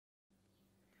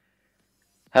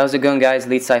How's it going, guys?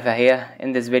 Lead Cypher here.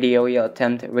 In this video we'll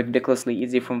attempt Ridiculously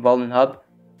Easy from Vulnhub,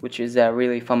 which is a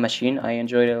really fun machine. I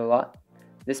enjoyed it a lot.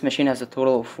 This machine has a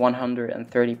total of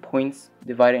 130 points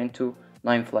divided into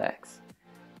 9 flags.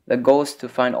 The goal is to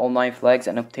find all 9 flags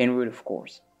and obtain root, of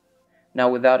course. Now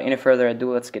without any further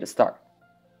ado, let's get a start.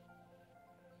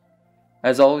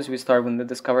 As always, we start with the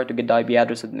discover to get the IP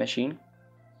address of the machine.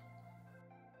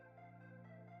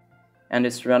 And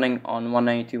it's running on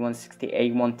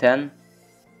 192.168.110.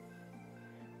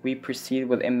 We proceed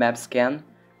with mmap scan,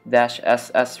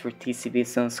 -SS for TCP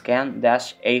SYN scan,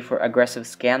 -A for aggressive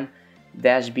scan,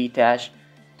 -B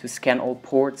to scan all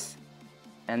ports,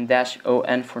 and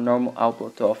 -ON for normal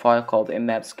output to a file called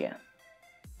mmap scan.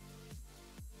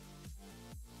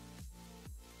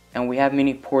 And we have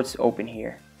many ports open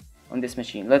here on this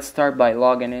machine. Let's start by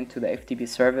logging into the FTP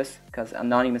service, because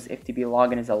anonymous FTP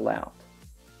login is allowed.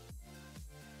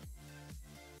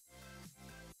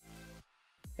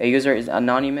 A user is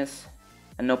anonymous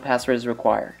and no password is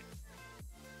required.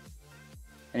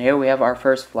 And here we have our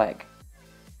first flag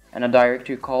and a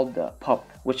directory called the pub,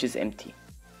 which is empty.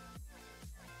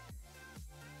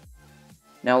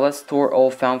 Now let's store all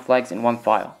found flags in one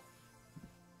file.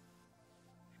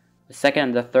 The second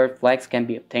and the third flags can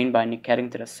be obtained by getting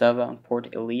to the server on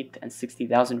port Elite and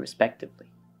 60,000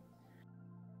 respectively.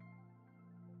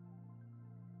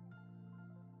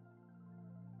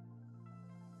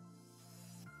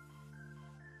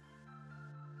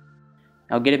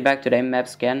 Now getting back to the mmap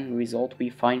scan result, we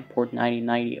find port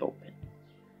 9090 open.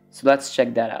 So let's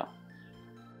check that out.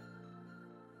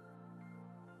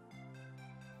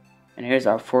 And here's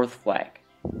our fourth flag.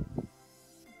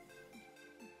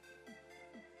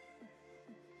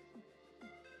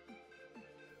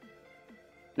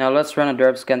 Now let's run a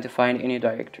derp scan to find any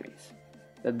directories.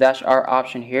 The -R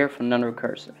option here for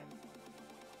non-recursive.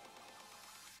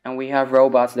 And we have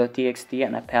robots.txt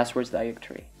and a passwords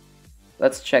directory.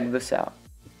 Let's check this out.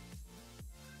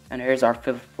 And here's our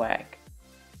fifth flag.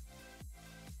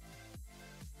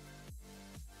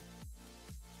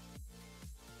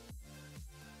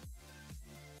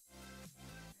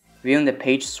 Viewing the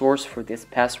page source for this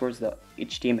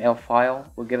passwords.html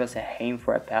file will give us a hint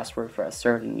for a password for a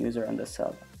certain user on the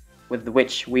server, with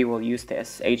which we will use to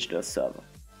SSH to the server.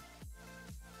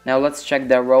 Now let's check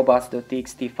the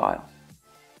robots.txt file.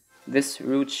 This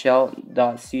root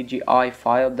shell.cgi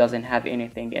file doesn't have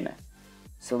anything in it.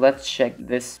 So let's check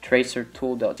this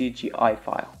tracertool.cgi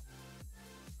file.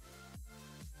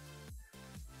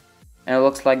 And it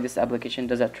looks like this application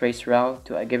does a trace route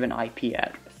to a given IP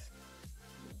address.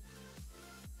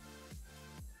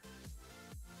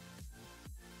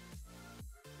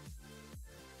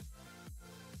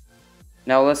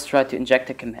 Now let's try to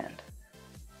inject a command.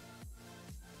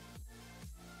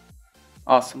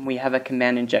 Awesome, we have a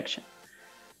command injection.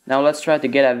 Now let's try to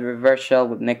get a reverse shell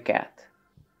with nickcat.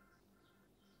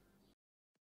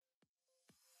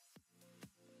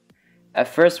 At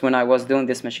first, when I was doing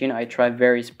this machine, I tried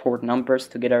various port numbers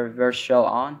to get a reverse shell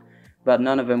on, but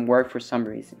none of them worked for some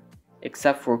reason,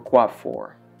 except for quad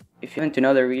 4. If you want to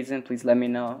know the reason, please let me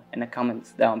know in the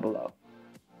comments down below.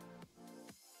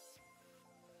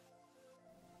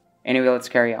 Anyway, let's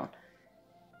carry on.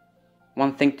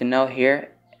 One thing to know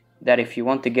here, that if you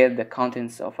want to get the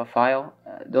contents of a file,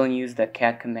 don't use the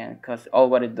cat command, because all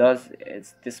what it does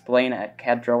is displaying a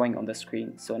cat drawing on the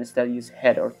screen. So instead use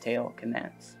head or tail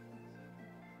commands.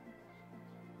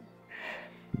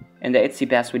 In the etc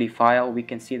password file, we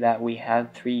can see that we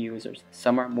have 3 users,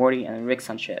 Summer, Morty, and Rick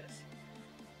Sanchez.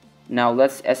 Now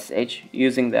let's SSH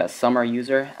using the Summer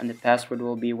user, and the password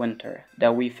will be Winter,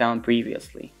 that we found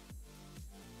previously.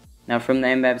 Now from the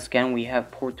mmap scan we have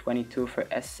port 22 for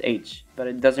SSH, but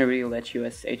it doesn't really let you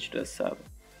SSH to the server.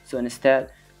 So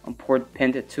instead, on port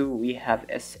pin 2 we have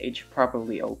SSH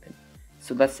properly open.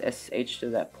 So let's SSH to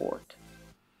that port.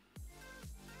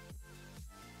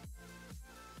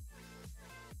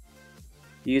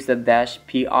 Use the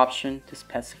 -P option to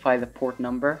specify the port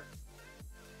number.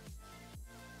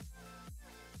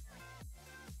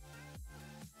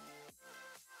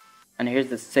 And here's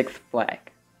the 6th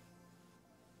flag.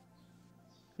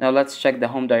 Now let's check the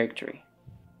home directory.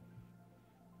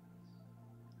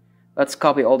 Let's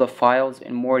copy all the files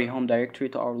in Morty home directory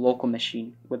to our local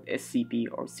machine with SCP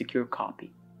or secure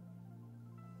copy.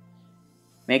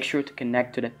 Make sure to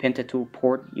connect to the pin2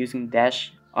 port using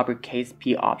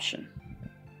 -P option.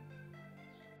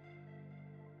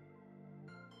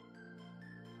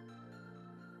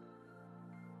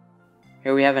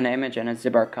 Here we have an image and a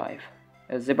zip archive.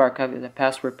 A zip archive is a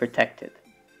password protected,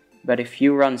 but if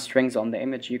you run strings on the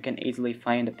image, you can easily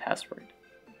find the password. .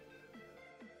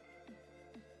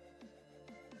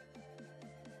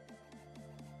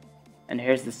 And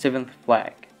here's the 7th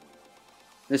flag.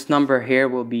 This number here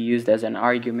will be used as an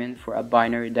argument for a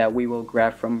binary that we will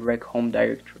grab from Rick home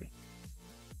directory.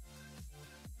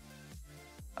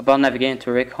 Upon navigating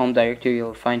to Rick home directory,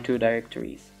 you'll find two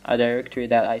directories. A directory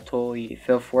that I totally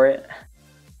fell for it.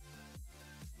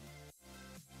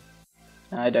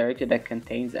 A directory that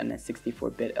contains an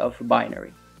 64-bit alpha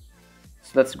binary.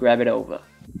 So let's grab it over.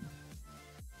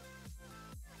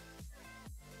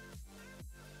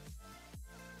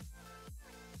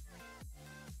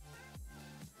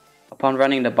 Upon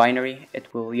running the binary,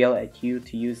 it will yell at you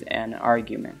to use an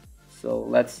argument. So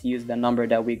let's use the number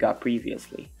that we got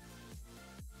previously.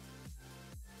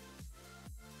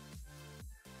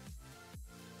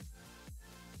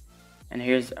 And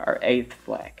here's our 8th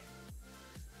flag.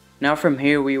 Now from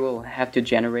here we will have to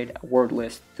generate a word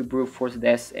list to brute force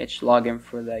the SSH login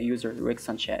for the user Rick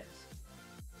Sanchez.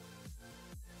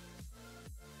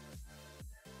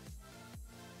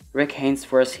 Rick hints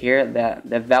for us here that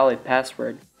the valid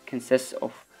password consists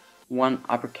of one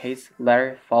uppercase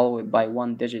letter followed by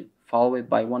one digit followed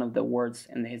by one of the words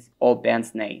in his old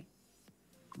band's name.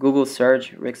 Google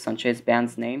search Rick Sanchez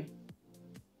band's name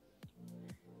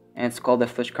and it's called the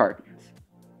Flush Cartons.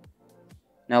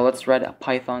 Now let's write a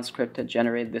Python script to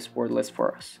generate this word list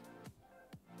for us.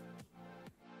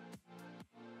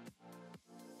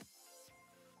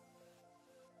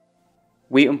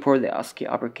 We import the ASCII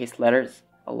uppercase letters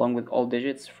along with all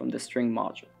digits from the string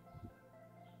module.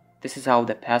 This is how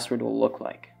the password will look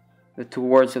like. The two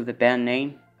words of the band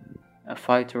name, a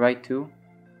file to write to,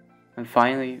 and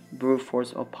finally brute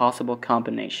force all possible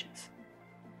combinations.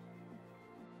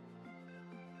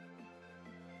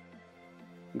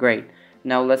 Great.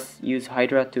 Now let's use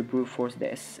Hydra to brute force the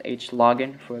SSH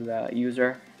login for the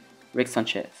user Rick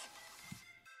Sanchez.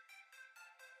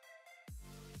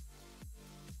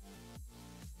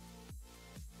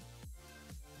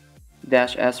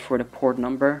 -S for the port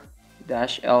number,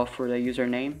 -L for the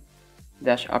username,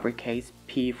 -uppercase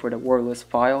P for the word list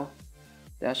file,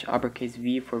 -uppercase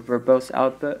V for verbose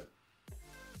output,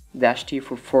 -T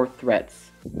for 4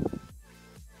 threads.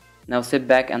 Now sit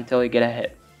back until you get a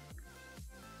hit.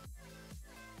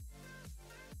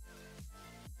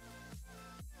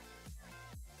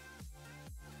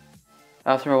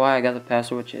 After a while I got the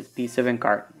password, which is P7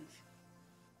 cartons.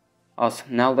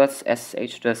 Awesome, now let's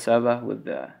SSH to the server with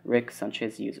the Rick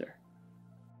Sanchez user.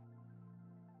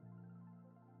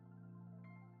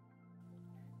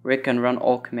 Rick can run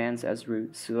all commands as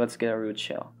root, so let's get a root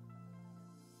shell.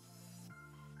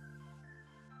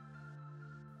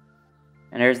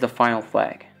 And here's the final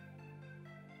flag.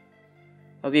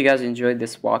 Hope you guys enjoyed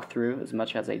this walkthrough as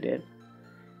much as I did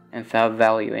and found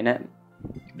value in it.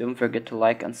 Don't forget to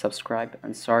like and subscribe,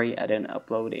 and sorry I didn't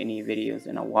upload any videos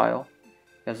in a while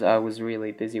because I was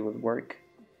really busy with work,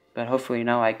 but hopefully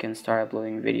now I can start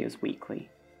uploading videos weekly.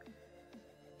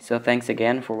 So thanks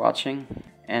again for watching,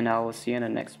 and I will see you in the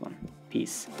next one.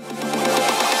 Peace.